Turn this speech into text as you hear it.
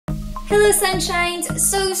Hello Sunshines!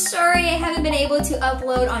 So sorry I haven't been able to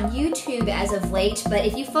upload on YouTube as of late, but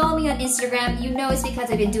if you follow me on Instagram, you know it's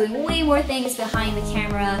because I've been doing way more things behind the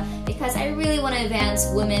camera because I really want to advance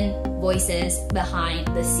women voices behind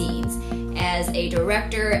the scenes. As a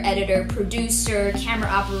director, editor, producer, camera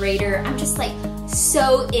operator, I'm just like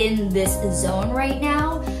so in this zone right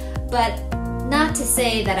now, but not to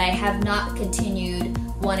say that I have not continued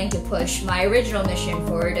wanting to push my original mission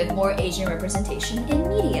forward of more Asian representation in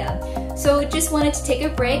media. So just wanted to take a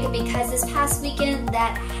break because this past weekend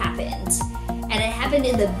that happened. And it happened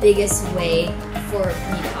in the biggest way for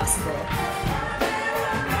me possible.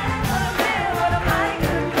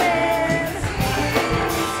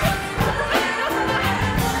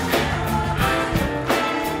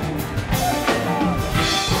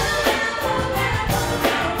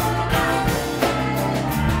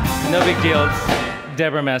 No big deal.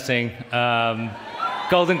 Debra Messing,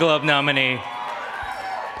 Golden Globe nominee,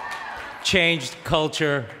 changed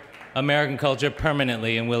culture, American culture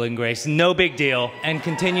permanently in Will and Grace. No big deal, and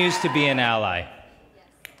continues to be an ally.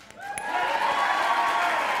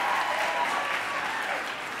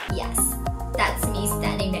 Yes, that's me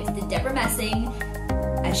standing next to Debra Messing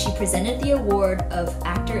as she presented the award of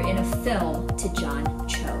Actor in a Film to John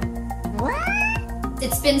Cho. What?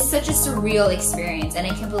 It's been such a surreal experience and I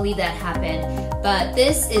can't believe that happened. But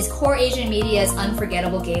this is Core Asian Media's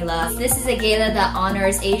Unforgettable Gala. This is a gala that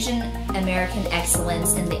honors Asian American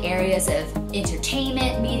excellence in the areas of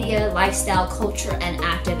entertainment, media, lifestyle, culture, and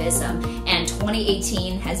activism. And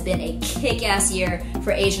 2018 has been a kick-ass year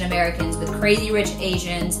for Asian Americans with Crazy Rich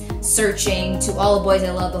Asians, Searching, To All the Boys I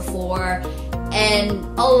Loved Before, and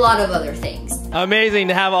a lot of other things. Amazing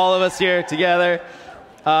to have all of us here together.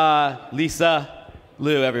 Lisa,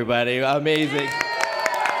 Lou, everybody, amazing.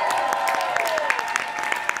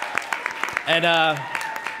 And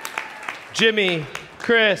Jimmy,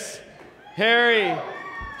 Chris, Harry,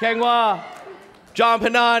 Kenghua, John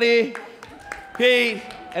Panani, Pete,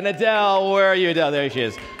 and Adele. Where are you, Adele? There she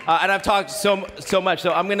is. And I've talked so much,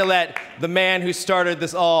 so I'm gonna let the man who started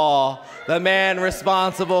this all, the man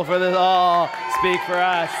responsible for this all, speak for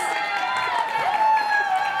us.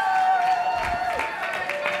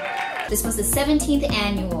 This was the 17th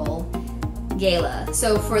annual gala.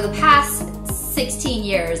 So for the past 16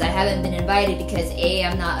 years, I haven't been invited because A,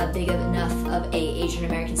 I'm not a big enough of a Asian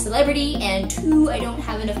American celebrity, and 2, I don't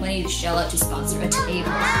have enough money to shell out to sponsor a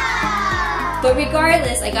table. But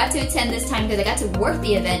regardless, I got to attend this time because I got to work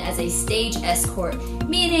the event as a stage escort,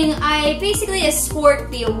 meaning I basically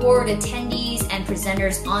escort the award attendees and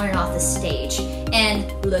presenters on and off the stage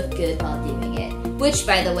and look good while doing it. Which,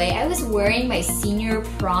 by the way, I was wearing my senior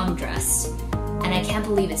prom dress, and I can't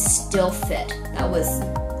believe it still fit. That was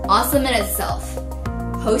awesome in itself.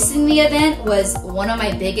 Hosting the event was one of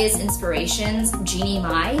my biggest inspirations, Jeannie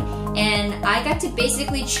Mai, and I got to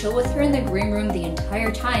basically chill with her in the green room the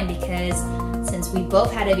entire time because since we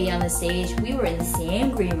both had to be on the stage, we were in the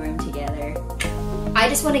same green room together. I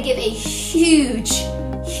just want to give a huge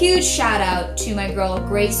shout out to my girl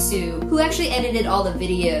Grace Sue, who actually edited all the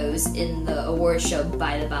videos in the award show,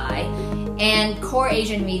 by the by, and Core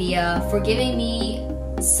Asian Media for giving me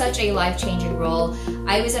such a life-changing role.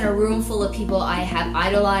 I was in a room full of people I have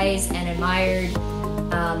idolized and admired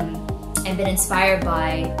and been inspired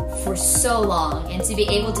by for so long, and to be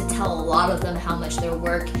able to tell a lot of them how much their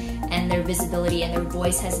work and their visibility and their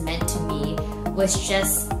voice has meant to me was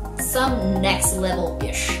just some next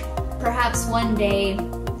level-ish. Perhaps one day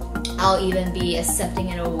I'll even be accepting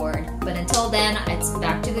an award, but until then, it's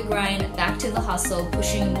back to the grind, back to the hustle,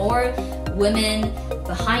 pushing more women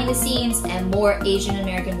behind the scenes and more Asian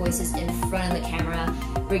American voices in front of the camera.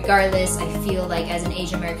 Regardless, I feel like as an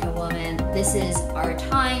Asian American woman, this is our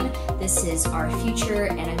time, this is our future,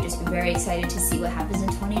 and I'm just very excited to see what happens in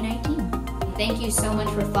 2019. Thank you so much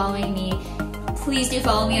for following me. Please do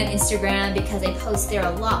follow me on Instagram because I post there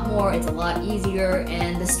a lot more, it's a lot easier,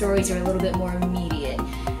 and the stories are a little bit more immediate.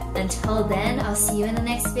 Until then, I'll see you in the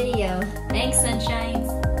next video. Thanks,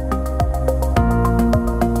 Sunshines!